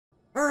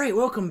Alright,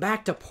 welcome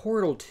back to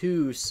Portal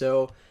 2.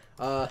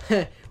 Uh,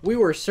 we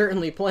were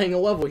certainly playing a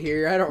level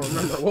here. I don't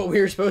remember what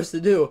we were supposed to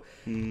do.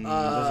 There's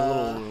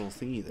a little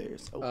thingy there.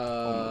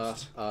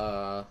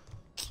 So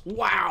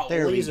Wow,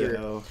 there laser.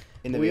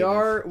 we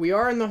go. We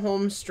are in the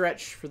home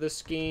stretch for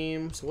this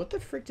game. So what the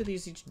frick do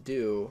these each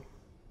do?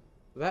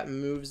 That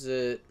moves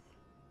it.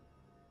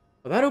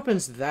 Well, that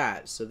opens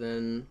that. So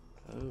then.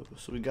 Oh,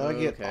 so we gotta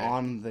get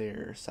on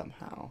there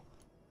somehow.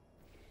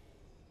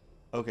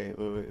 Okay,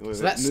 wait.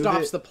 So that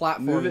stops the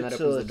platform and that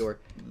opens the door.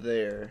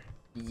 There.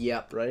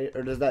 Yep. Right?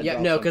 Or does that? Yep.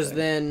 Drop No, because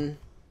something?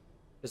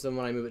 then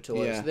when I move it to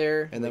it's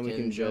there, and then we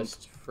can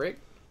just frick.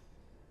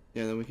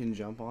 Yeah, then we can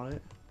jump on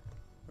it.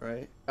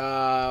 Right?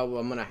 Well,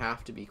 I'm gonna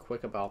have to be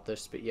quick about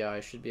this, but yeah,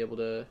 I should be able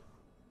to.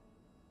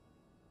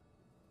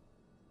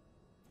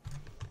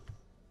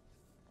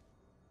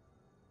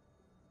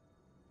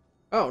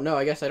 Oh, no,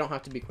 I guess I don't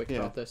have to be quick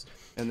about this.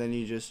 And then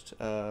you just,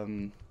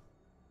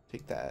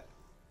 take that.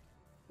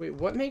 Wait,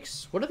 what do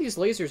these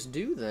lasers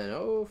do then?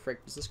 Oh,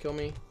 frick, does this kill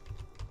me?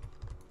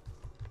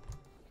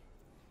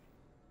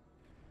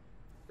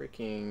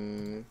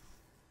 Freaking...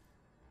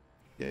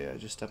 Yeah,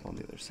 just step on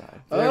the other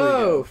side.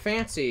 Oh,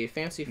 fancy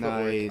footwork.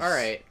 Nice.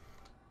 Alright.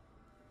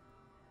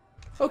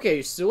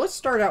 Okay, so let's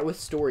start out with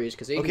stories,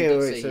 because Aiden Okay, did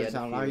wait, say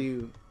so now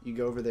you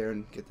go over there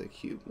and get the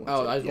cube.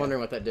 Oh, I was wondering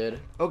what that did.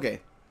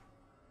 Okay.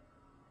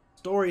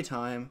 Story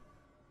time.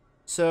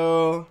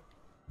 So,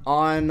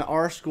 on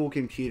our school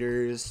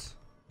computers...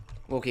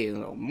 Okay,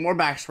 no, more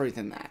backstory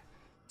than that.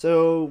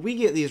 So, we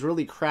get these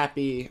really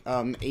crappy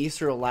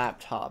Acer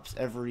laptops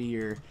every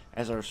year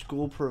as our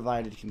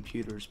school-provided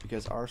computers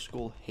because our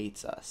school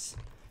hates us.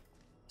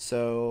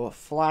 So,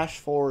 flash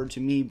forward to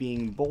me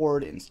being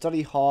bored in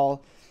study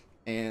hall,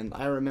 and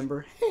I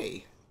remember,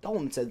 hey,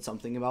 Dalton said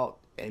something about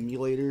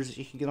emulators that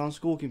you can get on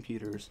school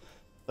computers.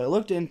 So I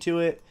looked into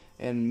it,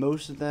 and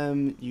most of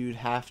them you'd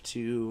have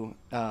to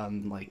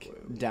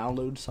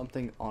download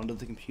something onto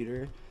the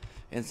computer.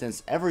 And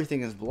since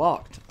everything is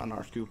blocked on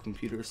our school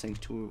computers thanks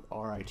to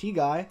our IT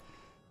guy,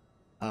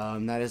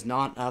 that is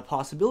not a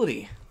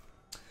possibility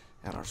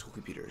at our school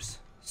computers.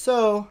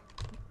 So,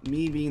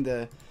 me being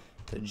the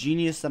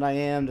genius that I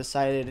am,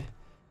 decided,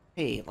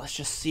 hey, let's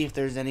just see if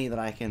there's any that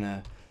I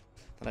can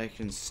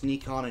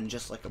sneak on in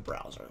just like a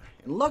browser.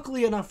 And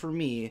luckily enough for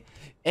me,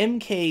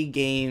 MK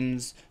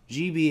Games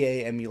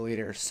GBA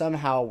emulator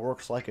somehow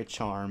works like a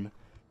charm.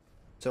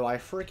 So I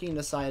freaking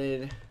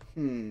decided,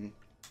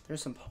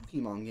 there's some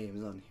Pokemon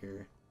games on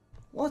here.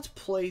 Let's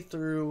play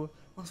through,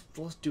 let's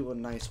do a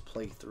nice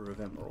playthrough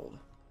of Emerald.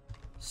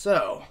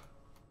 So,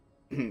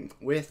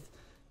 with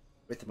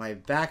my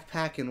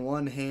backpack in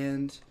one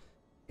hand,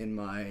 in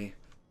my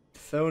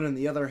phone in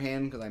the other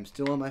hand, because I'm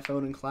still on my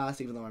phone in class,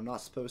 even though I'm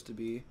not supposed to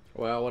be.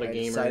 Wow, what a gamer.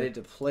 I decided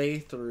to play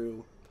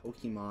through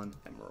Pokemon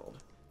Emerald,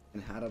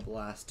 and had a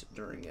blast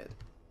during it.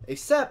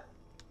 Except,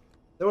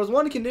 there was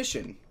one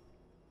condition.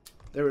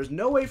 There was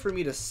no way for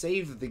me to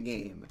save the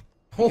game,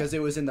 because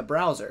it was in the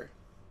browser.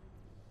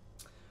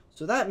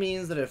 So that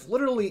means that if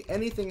literally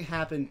anything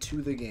happened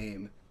to the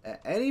game,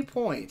 at any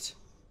point,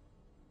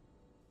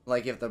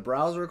 like if the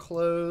browser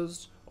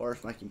closed, or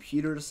if my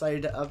computer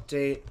decided to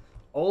update,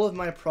 all of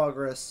my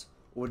progress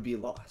would be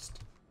lost.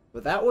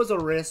 But that was a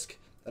risk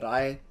that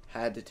I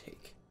had to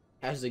take.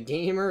 As a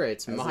gamer,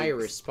 it's my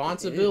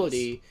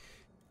responsibility.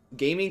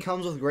 Gaming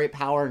comes with great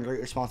power and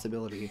great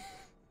responsibility.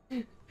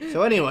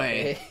 So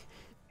anyway,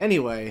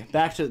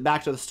 back to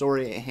the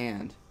story at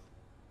hand.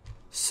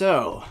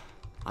 So,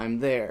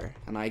 I'm there,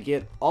 and I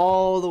get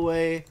all the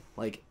way,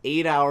 like,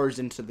 8 hours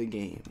into the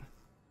game.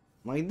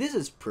 I'm like, this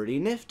is pretty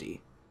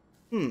nifty.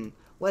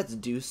 Let's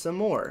do some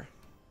more.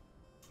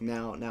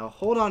 Now,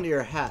 hold on to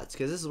your hats,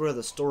 because this is where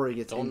the story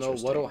gets interesting.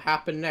 Don't know what'll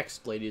happen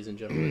next, ladies and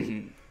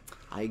gentlemen.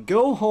 I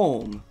go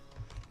home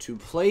to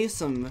play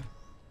some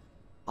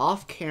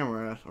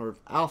off-camera, or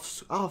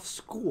off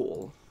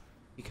school,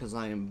 because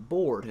I am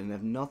bored and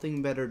have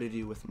nothing better to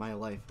do with my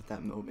life at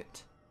that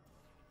moment.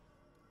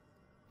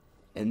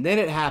 And then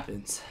it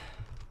happens.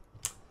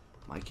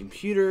 My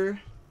computer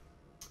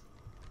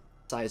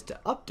decides to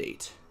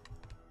update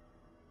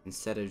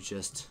instead of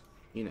just,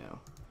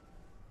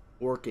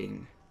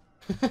 working.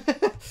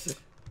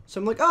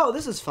 So I'm like, oh,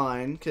 this is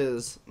fine,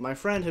 because my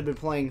friend had been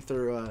playing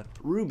through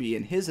Ruby,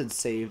 and his had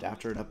saved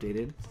after it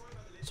updated,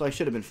 so I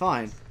should have been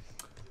fine.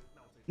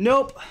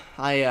 Nope.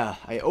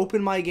 I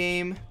opened my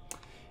game,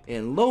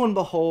 and lo and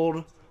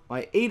behold,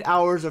 my 8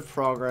 hours of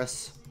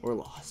progress were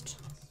lost.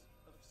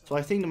 So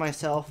I think to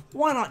myself,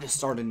 why not just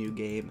start a new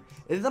game?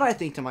 And then I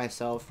think to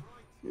myself,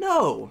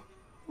 no,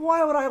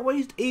 why would I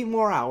waste 8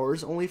 more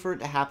hours only for it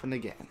to happen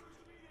again?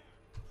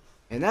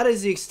 And that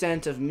is the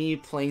extent of me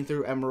playing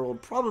through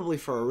Emerald probably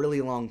for a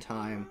really long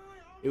time.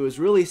 It was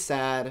really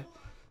sad.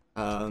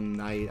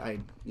 I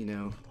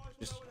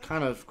just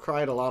kind of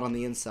cried a lot on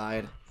the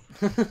inside.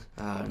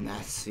 And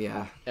that's,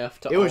 yeah.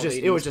 It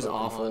was just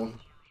awful.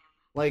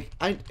 Like,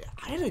 I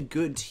had a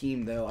good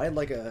team, though. I had,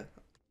 like, a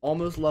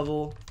almost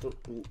level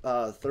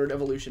 3rd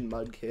evolution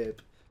Mudkip.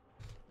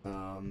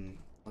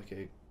 Like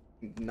a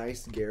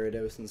nice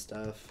Gyarados and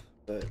stuff.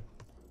 But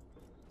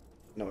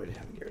No, I didn't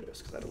have a Gyarados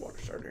because I had a water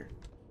starter.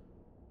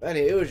 But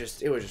anyway, it was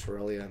just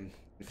really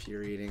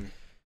infuriating.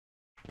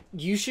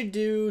 You should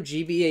do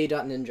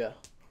GBA.Ninja.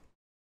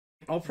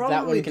 I'll That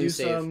probably one can do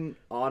save. some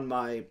on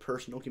my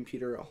personal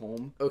computer at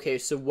home. Okay,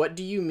 so what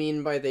do you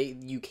mean by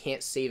you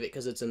can't save it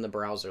because it's in the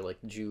browser?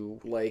 Like, did you...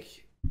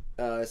 Like,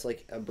 it's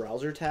like a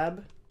browser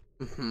tab.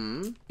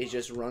 Mm-hmm. It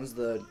just runs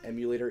the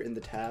emulator in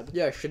the tab.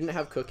 Yeah, shouldn't it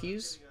have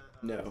cookies?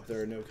 No,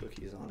 there are no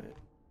cookies on it.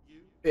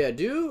 Yeah,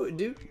 do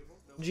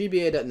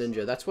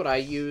GBA.Ninja. That's what I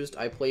used.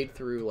 I played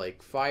through,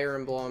 like, Fire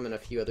Emblem and a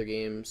few other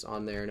games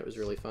on there, and it was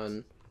really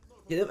fun.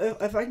 Yeah,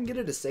 if I can get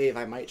it to save,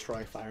 I might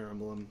try Fire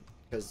Emblem.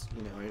 Because,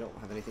 you know, I don't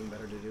have anything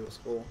better to do at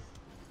school.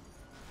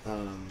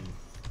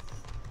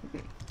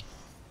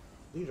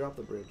 You drop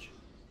the bridge.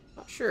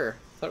 Not sure.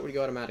 Thought it would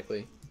go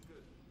automatically.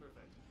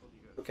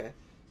 Okay.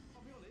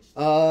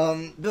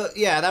 But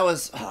yeah, that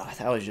was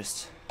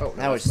just... Oh, no,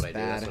 that was that's just what I do.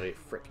 That's bad. what I...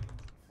 Frick.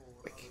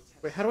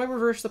 Wait, how do I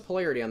reverse the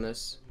polarity on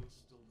this?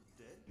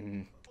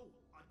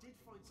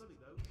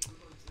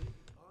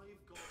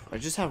 I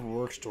just have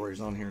work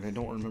stories on here, and I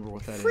don't remember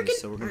what that Freaking-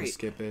 is, so we're gonna alright.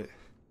 skip it.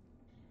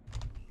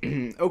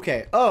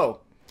 Okay. Oh,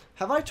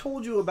 have I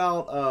told you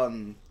about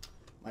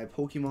my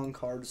Pokemon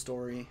card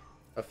story?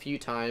 A few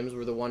times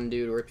where the one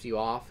dude rips you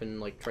off and,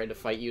 like, tried to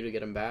fight you to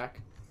get him back?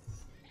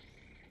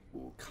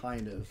 Ooh,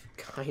 kind of.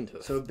 Kind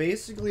of. So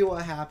basically,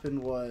 what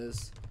happened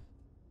was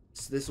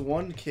this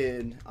one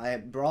kid. I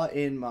had brought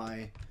in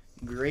my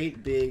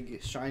great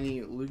big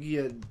shiny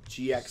Lugia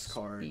GX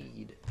card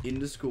Speed.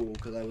 into school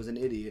because I was an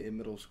idiot in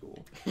middle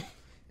school,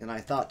 and I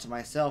thought to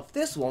myself,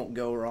 "This won't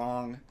go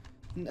wrong.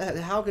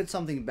 How could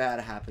something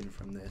bad happen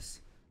from this?"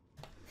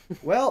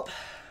 Well,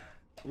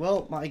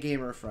 my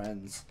gamer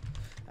friends.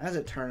 As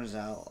it turns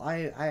out,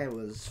 I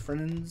was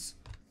friends,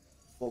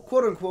 well,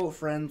 quote unquote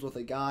friends with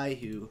a guy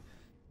who.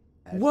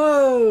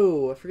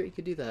 Whoa! I forgot you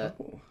could do that.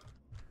 Oh,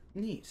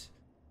 neat.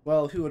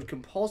 Well, who had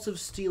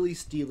compulsive steely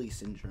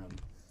syndrome.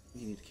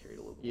 You need to carry it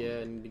a little bit. Yeah,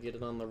 I need to get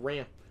it on the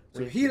ramp.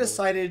 So he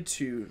decided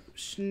to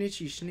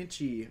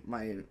snitchy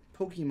my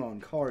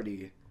Pokemon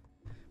cardy,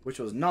 which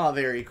was not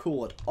very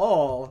cool at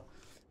all.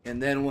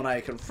 And then when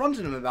I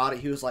confronted him about it,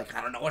 he was like,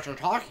 "I don't know what you're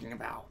talking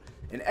about."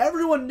 And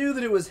everyone knew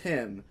that it was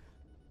him,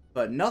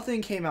 but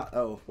nothing came out.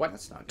 Oh, What?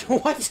 That's not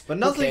good. What? But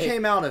nothing Okay.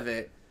 came out of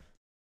it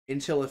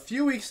until a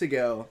few weeks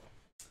ago.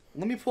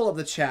 Let me pull up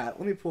the chat.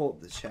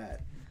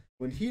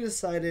 When he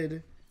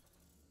decided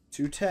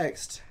to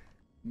text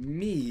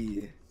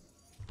me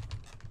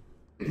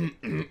a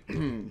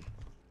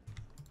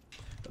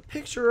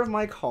picture of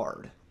my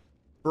card.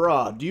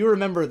 Bruh, do you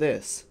remember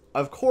this?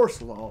 Of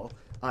course, lol.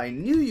 I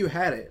knew you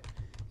had it.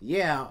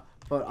 Yeah,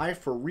 but I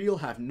for real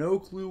have no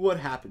clue what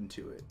happened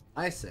to it.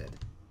 I said,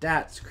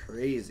 that's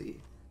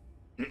crazy.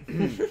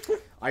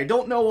 I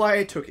don't know why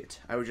I took it.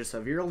 I was just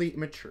severely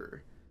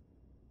immature.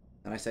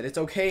 And I said, it's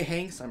okay,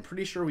 Hanks. I'm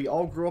pretty sure we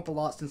all grew up a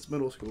lot since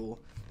middle school.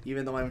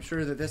 Even though I'm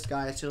sure that this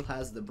guy still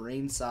has the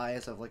brain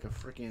size of like a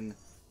freaking,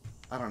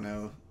 I don't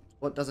know,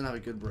 what doesn't have a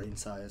good brain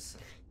size?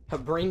 A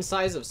brain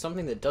size of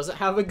something that doesn't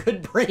have a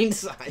good brain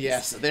size.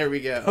 Yes, there we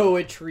go.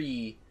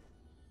 Poetry.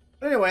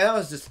 Anyway, that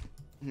was just...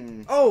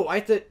 Oh, I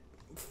have to...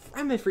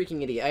 I'm a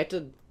freaking idiot. I have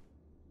to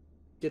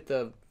get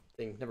the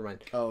thing. Never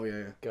mind. Oh, yeah,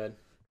 yeah. Good.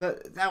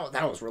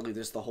 That was really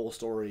just the whole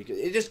story.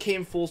 It just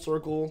came full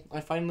circle.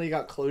 I finally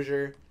got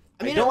closure.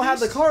 I mean, don't at have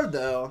the least- card,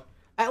 though.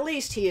 At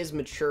least he is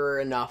mature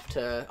enough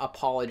to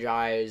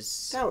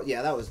apologize. That was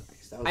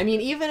nice. That was I mean,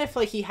 even if,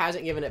 like, he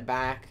hasn't given it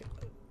back,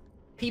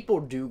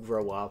 people do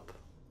grow up.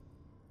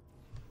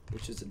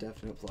 which is a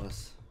definite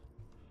plus.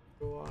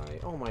 Why?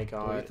 Oh my Oh, you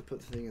god. have to put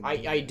the thing in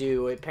I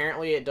do.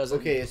 Apparently it doesn't...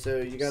 Okay, so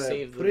you gotta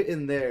save put the- it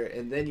in there,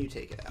 and then you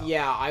take it out.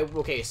 Yeah,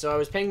 okay, so I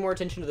was paying more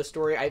attention to the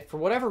story. For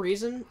whatever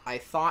reason, I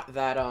thought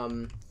that,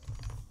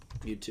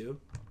 You too?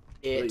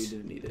 it... But you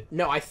didn't need it.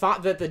 No, I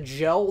thought that the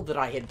gel that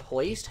I had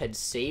placed had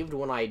saved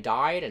when I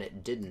died, and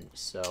it didn't,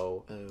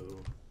 so...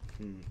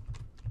 Oh.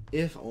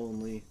 If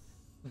only.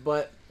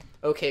 But,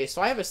 okay,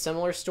 so I have a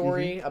similar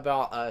story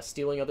about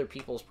stealing other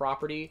people's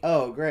property.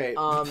 Oh, great.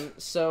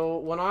 So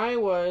when I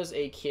was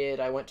a kid,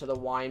 I went to the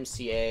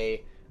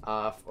YMCA,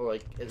 or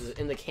like it was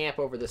in the camp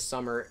over the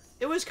summer.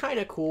 It was kind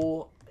of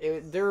cool.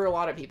 There were a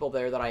lot of people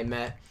there that I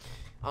met.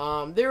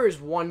 There was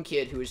one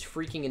kid who was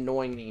freaking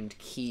annoying named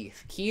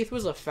Keith. Keith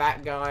was a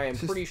fat guy. I'm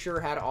pretty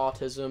sure had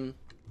autism,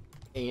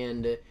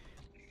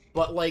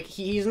 but like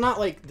he's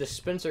not like the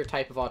Spencer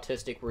type of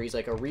autistic where he's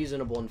like a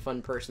reasonable and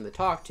fun person to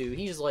talk to.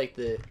 He's like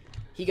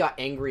he got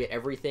angry at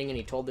everything and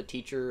he told the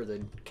teacher,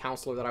 the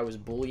counselor, that I was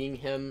bullying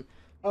him.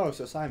 Oh,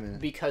 so Simon.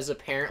 Because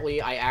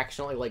apparently I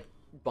accidentally, like,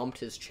 bumped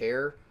his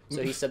chair.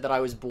 So he said that I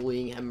was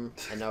bullying him,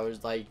 and I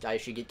was like, I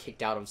should get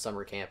kicked out of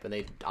summer camp, and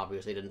they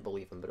obviously didn't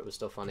believe him, but it was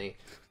still funny.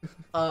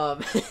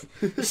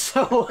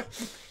 So...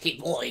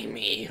 Keep bullying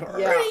me.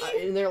 Yeah,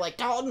 and they're like,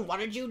 Dalton, what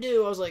did you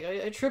do? I was like,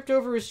 I tripped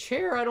over his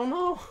chair, I don't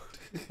know.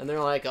 And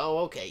they're like, oh,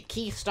 okay,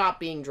 Keith, stop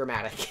being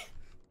dramatic.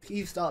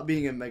 Keith, stop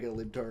being a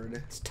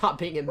megalithurn. Stop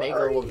being a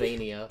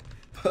megalovania.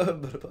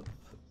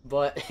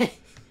 But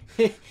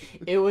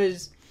it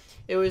was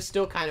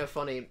still kind of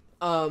funny.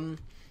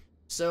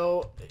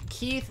 So,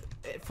 Keith,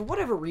 for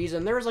whatever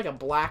reason, there's like a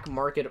black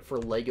market for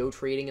Lego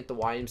trading at the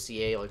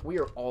YMCA. Like, we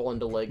are all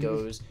into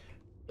Legos.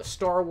 The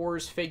Star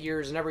Wars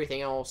figures and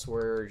everything else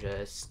were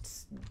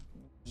just,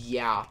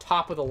 yeah,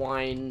 top of the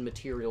line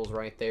materials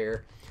right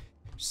there.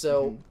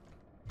 So,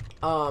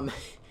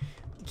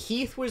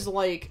 Keith was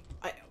like,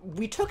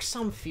 we took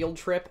some field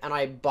trip and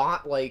I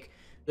bought like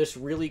this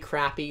really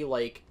crappy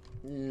like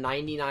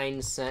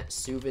 99-cent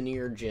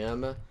souvenir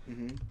gem.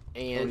 And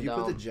And you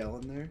put the gel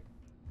in there.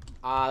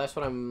 that's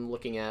what I'm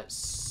looking at.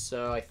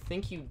 So I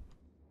think you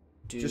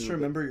do. Just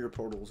remember your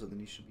portals, and then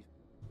you should be.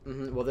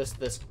 Well,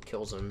 this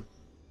kills him.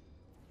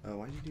 Oh,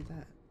 why'd you do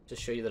that? To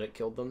show you that it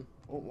killed them.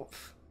 Oh, well.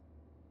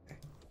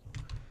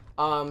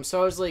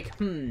 So I was like,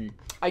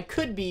 I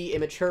could be a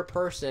mature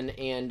person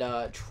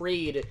and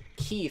trade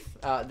Keith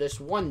this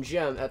one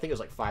gem. I think it was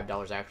like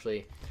 $5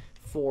 actually,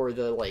 for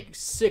the like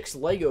 6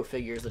 Lego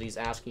figures that he's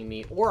asking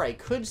me. Or I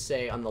could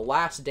say on the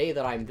last day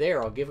that I'm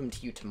there, I'll give them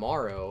to you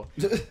tomorrow,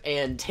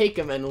 and take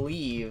them and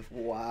leave.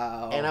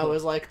 Wow. And I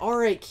was like, all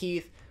right,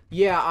 Keith.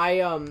 Yeah, I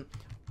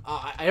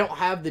don't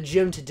have the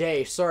gym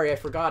today. Sorry, I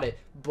forgot it.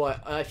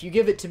 But if you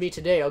give it to me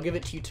today, I'll give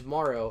it to you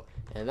tomorrow.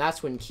 And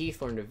that's when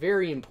Keith learned a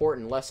very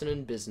important lesson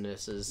in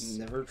business: is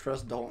never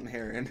trust Dalton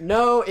Heron.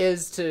 No,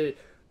 is to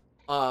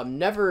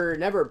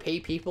never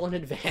pay people in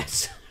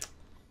advance.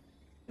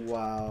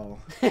 Wow.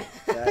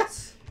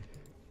 That's.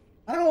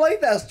 I don't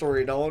like that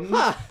story, Dalton.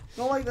 Huh. I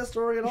don't like that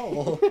story at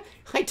all.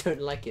 I don't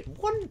like it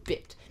one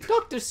bit.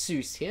 Dr.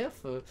 Seuss here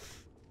for.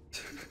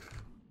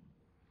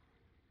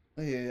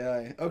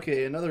 Yeah.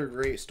 Okay, another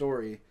great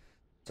story.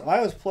 So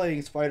I was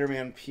playing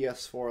Spider-Man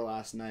PS4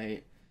 last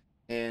night,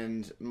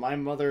 and my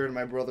mother and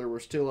my brother were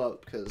still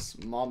up because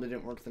Mom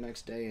didn't work the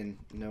next day, and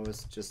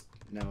Noah's just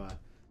Noah.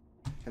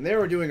 And they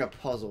were doing a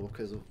puzzle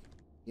because,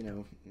 you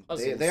know,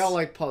 they all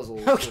like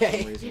puzzles. Okay, for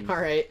some reason.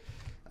 all right.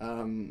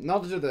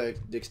 Not to do the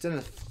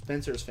extended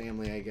Spencer's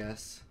family, I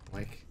guess.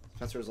 Like,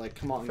 Spencer's like,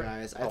 come on,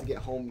 guys, I have to get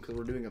home because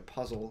we're doing a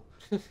puzzle.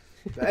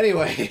 But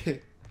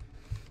anyway,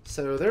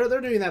 so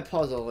they're doing that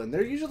puzzle, and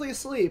they're usually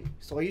asleep,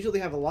 so I usually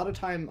have a lot of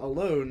time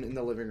alone in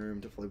the living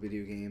room to play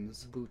video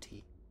games.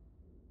 Booty.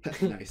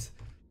 Nice.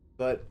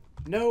 But,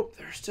 nope,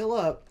 they're still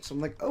up, so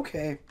I'm like,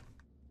 okay.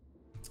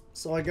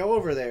 So I go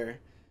over there,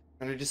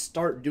 and I just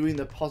start doing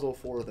the puzzle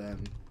for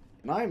them.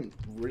 And I'm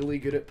really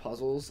good at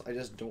puzzles, I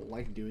just don't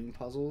like doing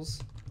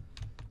puzzles.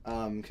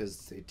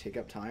 Because they take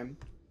up time.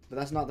 But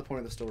that's not the point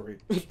of the story.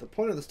 The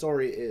point of the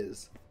story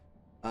is,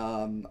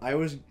 I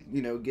was,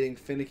 getting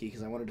finicky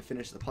because I wanted to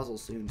finish the puzzle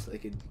soon so they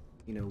could,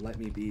 let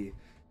me be.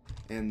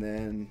 And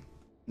then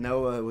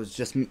Noah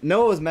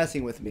was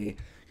messing with me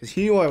because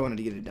he knew I wanted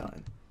to get it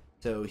done.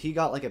 So he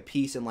got like a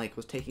piece and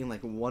was taking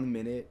 1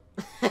 minute,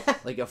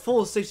 like a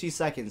full 60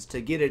 seconds to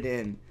get it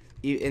in.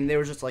 And there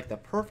was just the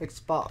perfect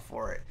spot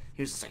for it.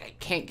 He was just like, I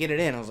can't get it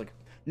in. I was like,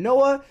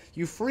 Noah,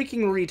 you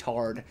freaking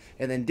retard.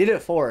 And then did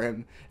it for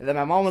him. And then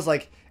my mom was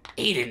like,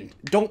 Aiden,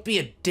 don't be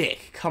a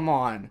dick. Come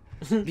on.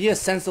 Be a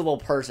sensible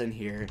person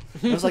here.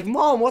 And I was like,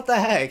 Mom, what the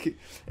heck?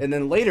 And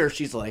then later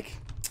she's like,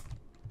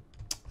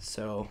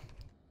 so,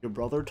 your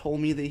brother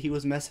told me that he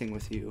was messing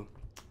with you.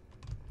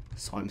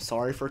 So I'm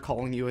sorry for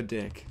calling you a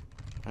dick.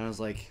 And I was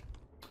like,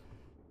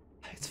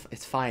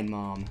 it's fine,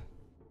 Mom.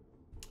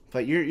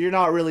 But you're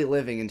not really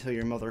living until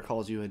your mother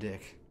calls you a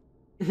dick.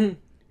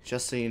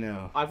 Just so you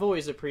know. I've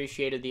always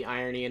appreciated the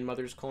irony in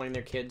mothers calling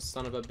their kids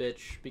son of a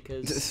bitch,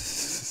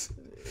 because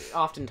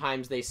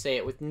oftentimes they say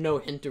it with no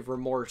hint of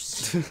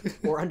remorse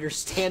or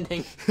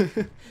understanding.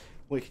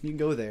 Wait, can you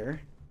go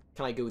there?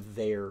 Can I go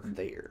there?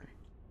 There.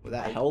 Would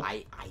that help?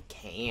 I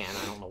can.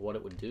 I don't know what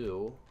it would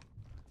do.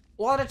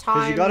 A lot of times...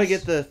 Because you gotta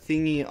get the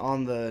thingy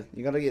on the...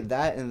 You gotta get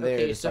that in there.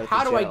 Okay, so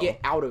how do I get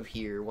out of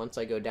here once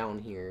I go down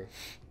here?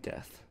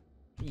 Death.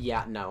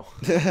 Yeah, no.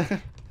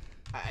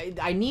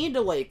 I need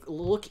to,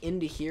 look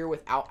into here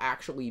without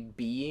actually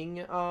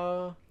being,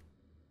 over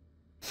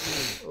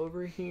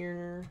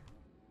here.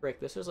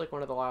 Rick, this is,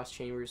 one of the last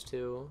chambers,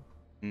 too.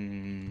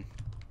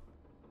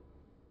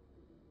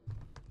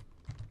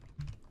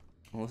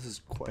 Well, this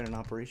is quite an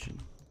operation.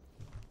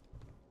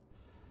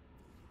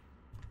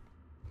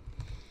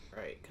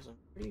 Right, because I'm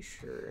pretty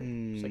sure.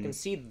 So I can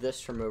see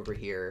this from over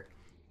here.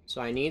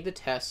 So I need the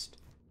test.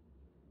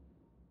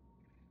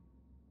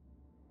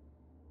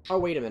 Oh,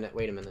 wait a minute.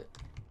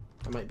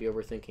 I might be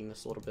overthinking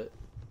this a little bit.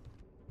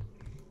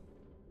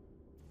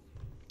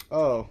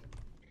 Oh.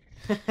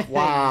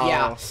 Wow.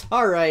 Yeah.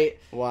 Alright.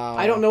 Wow.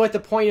 I don't know what the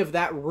point of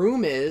that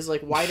room is,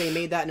 why they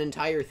made that an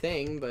entire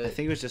thing, but... I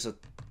think it was just a...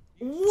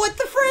 What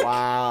the frick?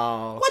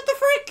 Wow. What the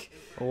frick?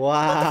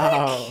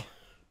 Wow. What the frick?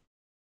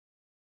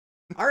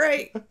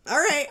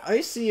 Alright.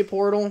 I see a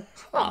portal.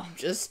 Huh.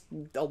 Just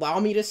allow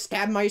me to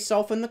stab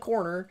myself in the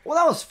corner. Well,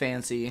 that was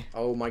fancy.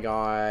 Oh my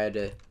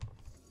god.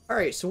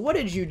 Alright, so what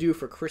did you do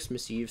for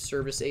Christmas Eve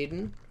service,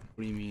 Aiden?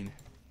 What do you mean?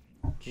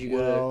 Did you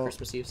go to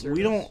Christmas Eve service?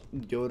 We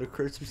don't go to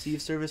Christmas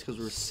Eve service because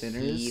we're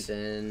sinners.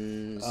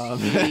 Heathens.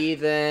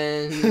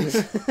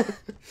 Heathens.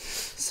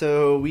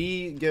 So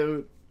we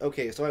go...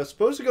 Okay, so I was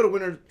supposed to go to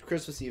Winter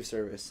Christmas Eve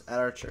service at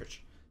our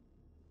church.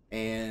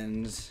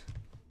 And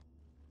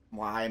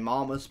my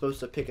mom was supposed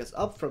to pick us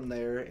up from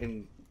there,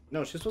 and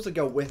no, she was supposed to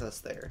go with us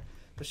there.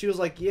 But she was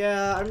like,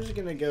 "Yeah, I'm just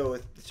gonna go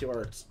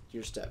to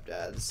your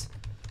stepdad's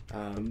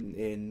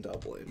in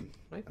Dublin."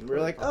 And we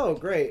were like, "Oh,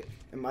 great."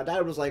 And my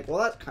dad was like, "Well,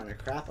 that's kind of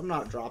crap. I'm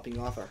not dropping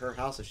off at her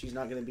house if she's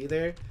not gonna be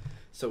there."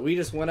 So we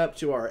just went up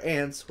to our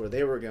aunt's where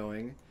they were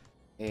going,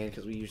 and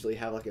because we usually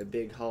have like a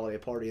big holiday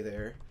party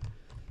there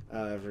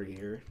every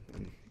year,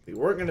 and we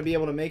weren't gonna be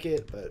able to make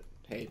it, but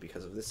hey,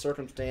 because of this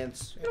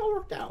circumstance, it all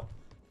worked out.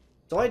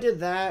 So I did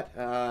that.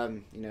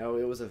 You know,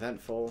 it was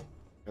eventful.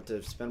 Got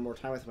to spend more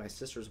time with my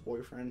sister's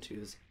boyfriend,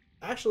 who's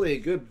actually a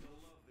good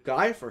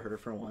guy for her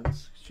for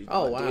once. She's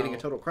not dating a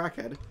total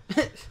crackhead.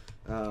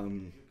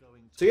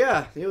 So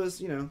yeah, it was,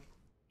 you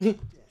know,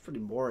 pretty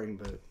boring,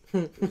 but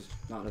it was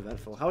not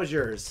eventful. How was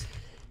yours?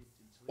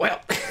 Well,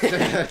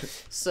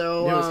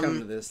 so Knew it was coming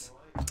to this.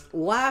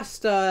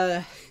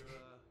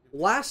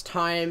 last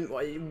time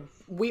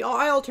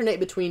I alternate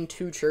between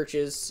two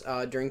churches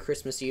during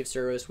Christmas Eve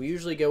service. We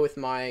usually go with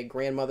my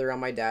grandmother on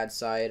my dad's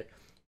side,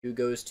 who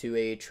goes to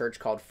a church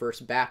called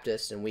First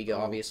Baptist, and we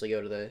obviously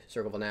go to the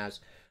Circle of Naz.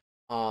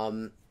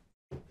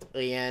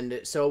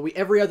 And so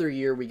every other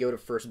year we go to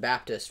First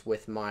Baptist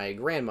with my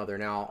grandmother.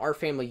 Now, our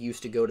family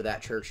used to go to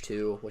that church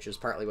too, which is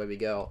partly why we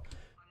go.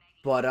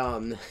 But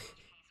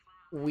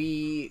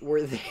we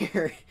were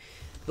there.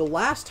 The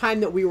last time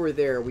that we were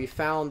there, we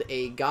found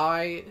a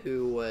guy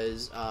who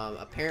was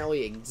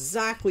apparently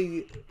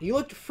he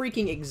looked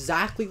freaking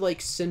exactly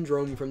like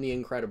Syndrome from The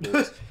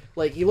Incredibles.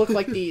 Like, he looked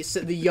like the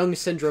young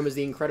Syndrome as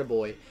the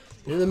Incrediboy.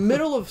 And in the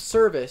middle of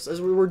service,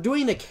 as we were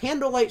doing the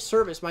candlelight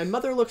service, my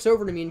mother looks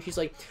over to me and she's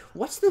like,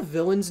 "What's the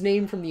villain's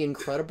name from The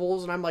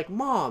Incredibles?" And I'm like,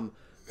 "Mom,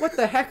 what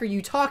the heck are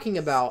you talking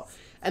about?"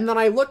 And then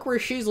I look where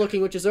she's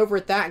looking, which is over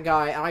at that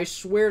guy, and I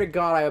swear to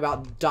God, I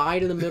about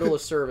died in the middle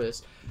of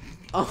service.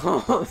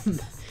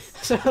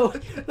 So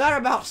that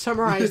about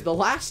summarized the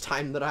last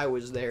time that I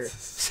was there.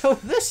 So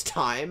this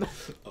time,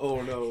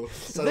 oh no,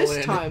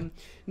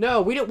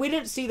 no, we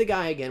didn't see the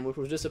guy again, which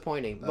was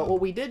disappointing. But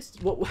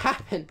what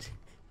happened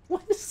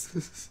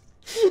was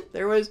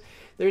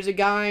there's a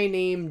guy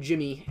named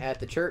Jimmy at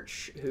the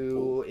church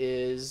who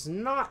is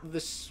not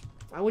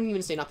I wouldn't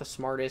even say not the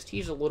smartest.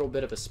 He's a little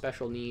bit of a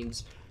special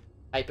needs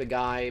type of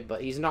guy,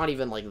 but he's not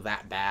even like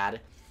that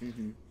bad.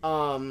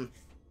 Mm-hmm.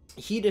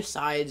 He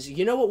decides,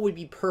 you know what would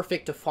be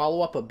perfect to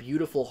follow up a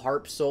beautiful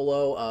harp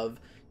solo of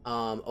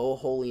 "Oh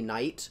Holy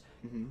Night"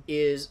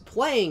 is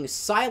playing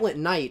Silent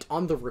Night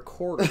on the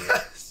recorder.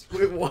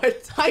 Wait,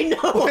 what? I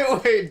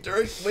know. Wait,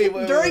 during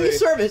the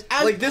service,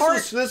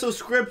 this was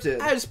scripted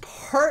as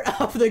part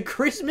of the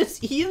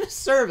Christmas Eve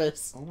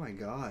service. Oh my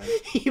God!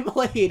 He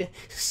played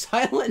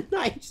Silent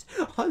Night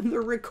on the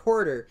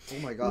recorder. Oh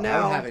my God!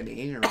 Now, I don't have an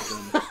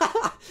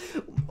aneurysm.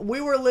 We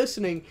were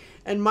listening,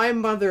 and my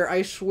mother,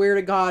 I swear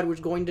to God, was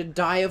going to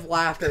die of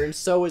laughter, and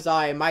so was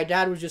I. My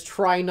dad was just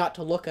trying not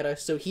to look at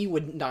us so he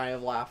wouldn't die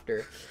of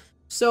laughter.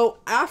 So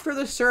after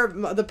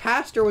the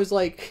pastor was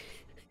like,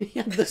 he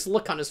had this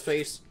look on his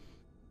face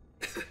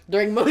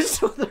during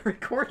most of the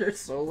recorder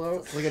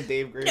solo. Like a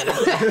Dave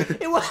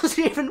Grohl. It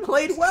wasn't even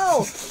played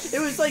well.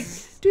 It was like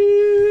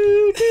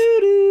do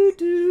do do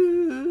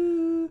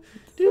do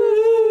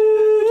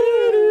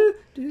do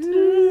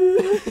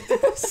do.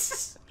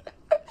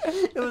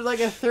 It was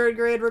like a third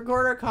grade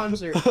recorder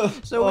concert.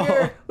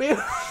 So we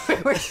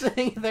were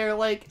sitting there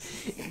like,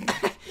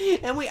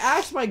 and we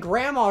asked my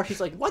grandma. She's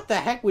like, "What the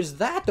heck was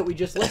that we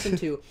just listened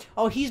to?"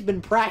 "Oh, he's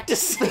been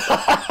practicing."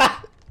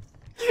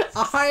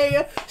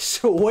 I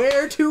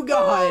swear to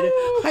God,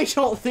 I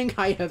don't think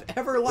I have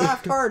ever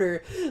laughed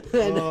harder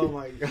than. Oh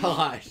my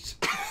gosh.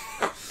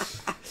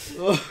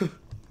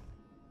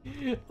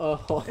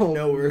 Oh,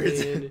 no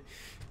words. Man.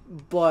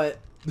 But,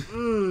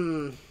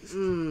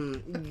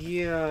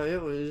 yeah,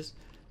 it was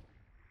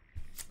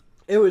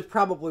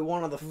probably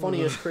one of the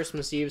funniest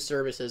Christmas Eve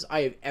services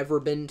I have ever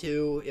been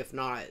to, if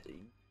not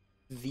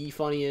the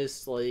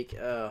funniest, like,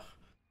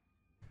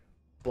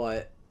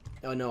 but,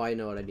 oh no, I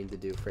know what I need to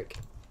do, frick.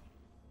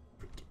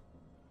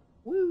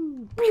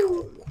 Woo!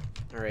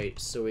 Alright,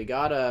 so we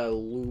gotta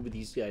lube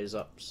these guys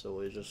up, so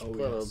we just put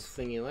a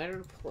thingy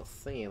there,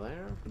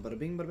 Bada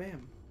bing, bada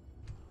bam.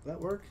 Will that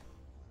work?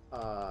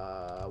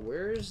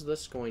 Where is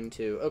this going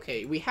to?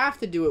 Okay, we have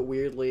to do it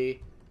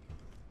weirdly.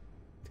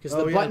 Because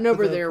the button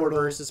over there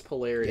reverses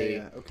polarity.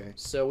 Yeah, okay.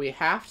 So we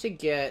have to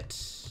get...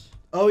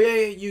 Oh,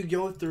 yeah, you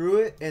go through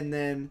it, and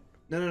then...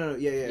 No,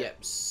 yeah.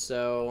 Yep,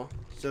 so...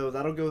 So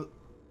that'll go...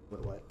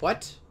 Wait,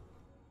 what?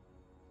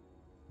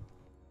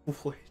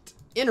 What?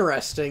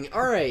 Interesting.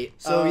 Alright.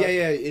 So, yeah,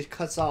 it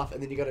cuts off,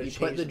 and then you gotta change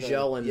put the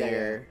gel in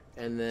there,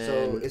 and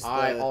then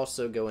I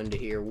also go into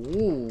here.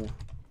 Woo!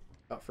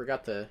 Oh,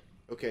 forgot the...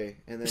 Okay,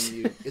 and then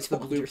it's the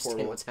blue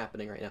portal. What's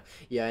happening right now?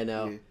 Yeah, I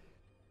know. Okay.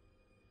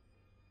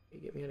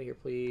 Get me out of here,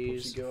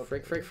 please.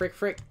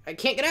 Frick. I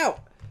can't get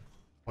out!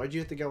 Why'd you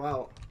have to go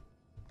out?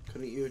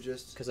 Couldn't you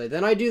just... Because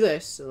then I do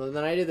this, and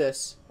then I do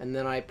this, and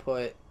then I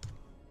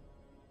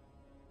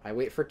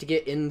wait for it to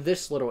get in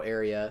this little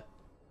area,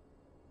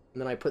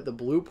 and then I put the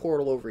blue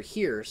portal over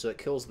here, so it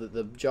kills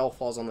the gel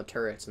falls on the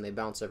turrets, and they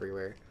bounce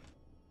everywhere.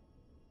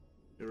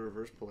 The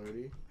reverse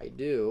polarity. I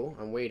do.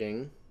 I'm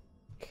waiting.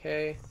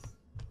 Okay.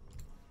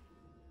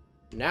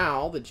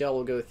 Now the gel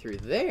will go through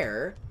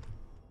there.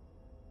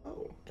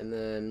 Oh. And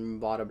then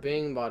bada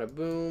bing, bada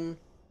boom.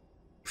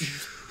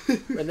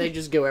 And they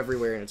just go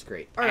everywhere and it's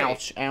great. All right.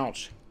 Ouch!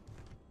 Ouch!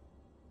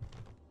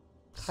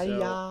 So,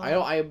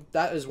 Hiya.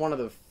 that is one of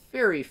the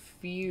very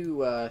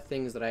few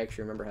things that I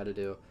actually remember how to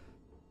do.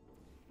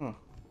 Huh.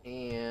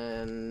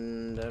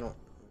 And I don't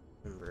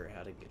remember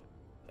how to get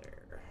there.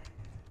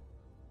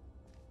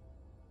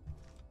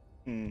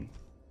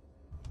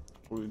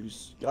 We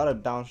just gotta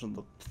bounce on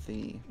the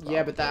thingy.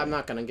 Yeah, but I'm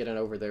not gonna get it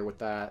over there with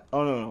that.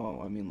 Oh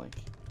no! I mean like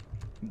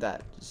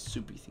that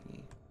soupy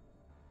thingy.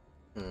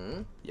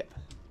 Hmm? Yep.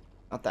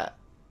 Not that.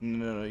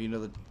 No. You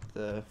know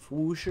the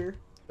swoosher?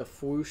 The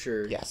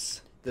swoosher.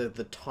 Yes. The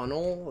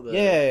tunnel.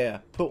 Yeah.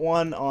 Put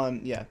one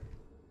on. Yeah.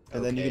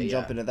 And then you Okay, can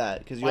jump yeah. into that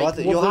because Like,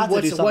 you'll have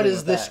to do something what is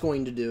with this that.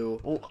 going to do?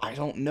 Well, I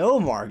don't know,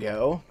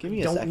 Margot. Give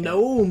me a Don't second.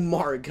 know,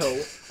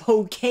 Margot.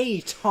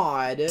 Okay,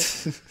 Todd.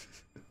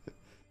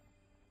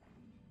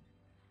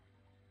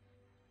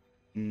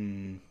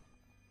 Hmm.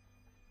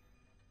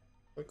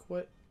 Like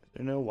what? Is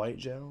there no white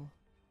gel?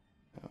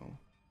 No.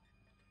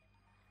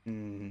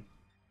 Hmm.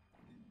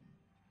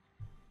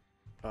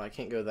 Oh, I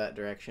can't go that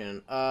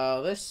direction.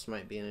 This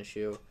might be an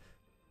issue.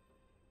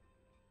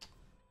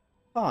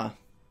 Huh.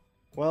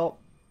 Well,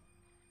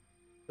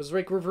 Because,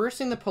 like,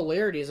 reversing the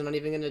polarities, I'm not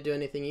even going to do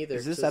anything either.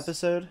 is this 'cause-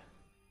 episode?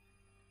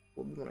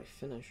 What when I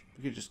finish?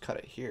 We could just cut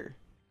it here.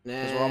 Nah.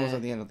 Because we're almost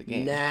at the end of the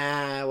game.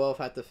 Nah, we'll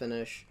have to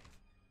finish.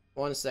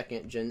 1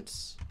 second,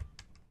 gents.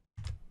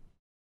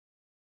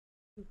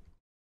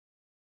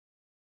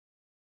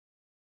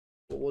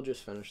 We'll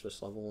just finish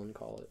this level and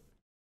call it.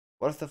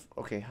 What if the...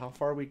 Okay, how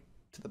far are we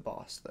to the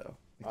boss, though?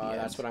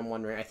 That's what I'm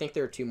wondering. I think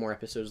there are 2 more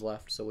episodes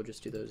left, so we'll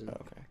just do those.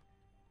 Okay.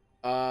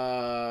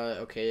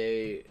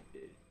 Okay.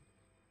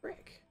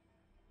 Frick.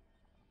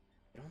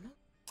 I don't know.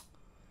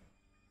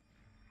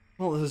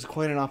 Well, this is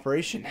quite an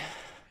operation.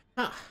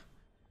 Huh.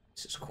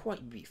 This is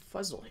quite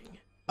befuzzling.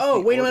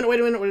 Oh, wait a minute.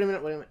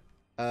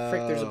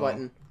 Frick, there's a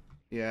button.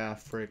 Yeah,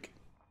 frick.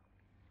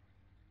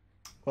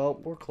 Well,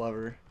 we're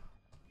clever.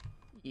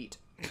 Eat.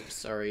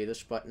 Sorry,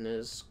 this button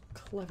is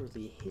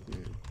cleverly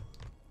hidden.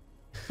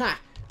 Ha!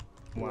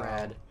 Wow.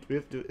 Rad. Do we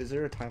have to... Is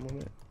there a time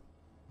limit?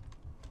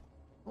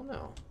 Oh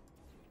no.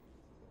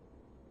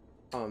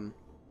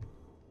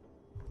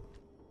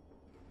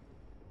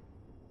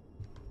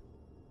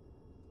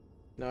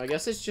 No, I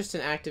guess it's just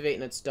an activate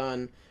and it's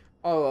done.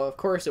 Oh, of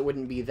course it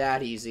wouldn't be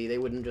that easy. They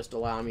wouldn't just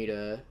allow me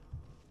to...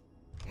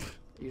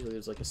 Usually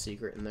there's like a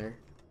secret in there.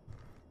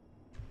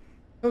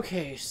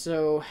 Okay,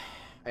 so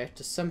I have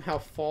to somehow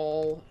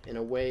fall in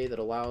a way that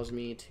allows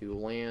me to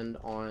land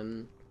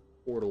on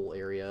portal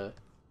area.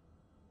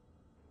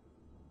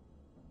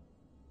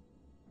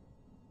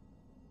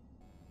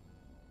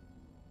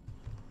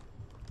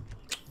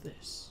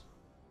 This.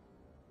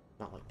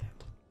 Not like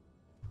that.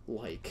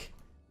 Like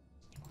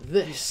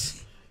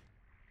this.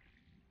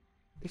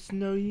 It's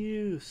no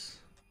use.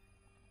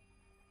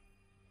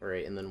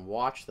 Alright, and then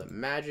watch the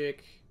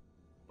magic.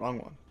 Wrong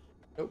one.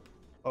 Nope.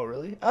 Oh,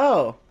 really?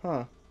 Oh,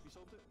 huh.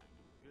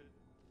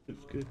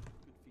 Good.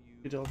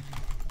 Good job.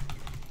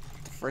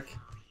 Frick.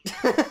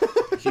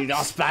 You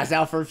not spaz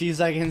out for a few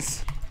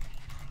seconds?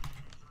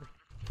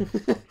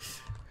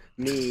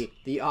 Me,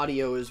 the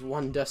audio is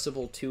 1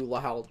 decibel too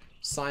loud.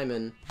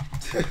 Simon.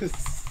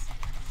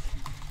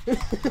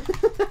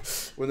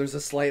 Where there's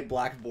a slight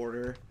black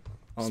border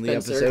on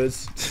Spencer. the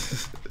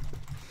episodes.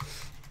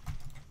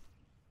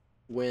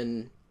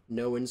 When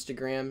no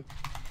Instagram.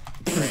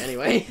 Alright,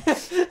 anyway.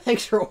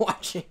 Thanks for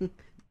watching.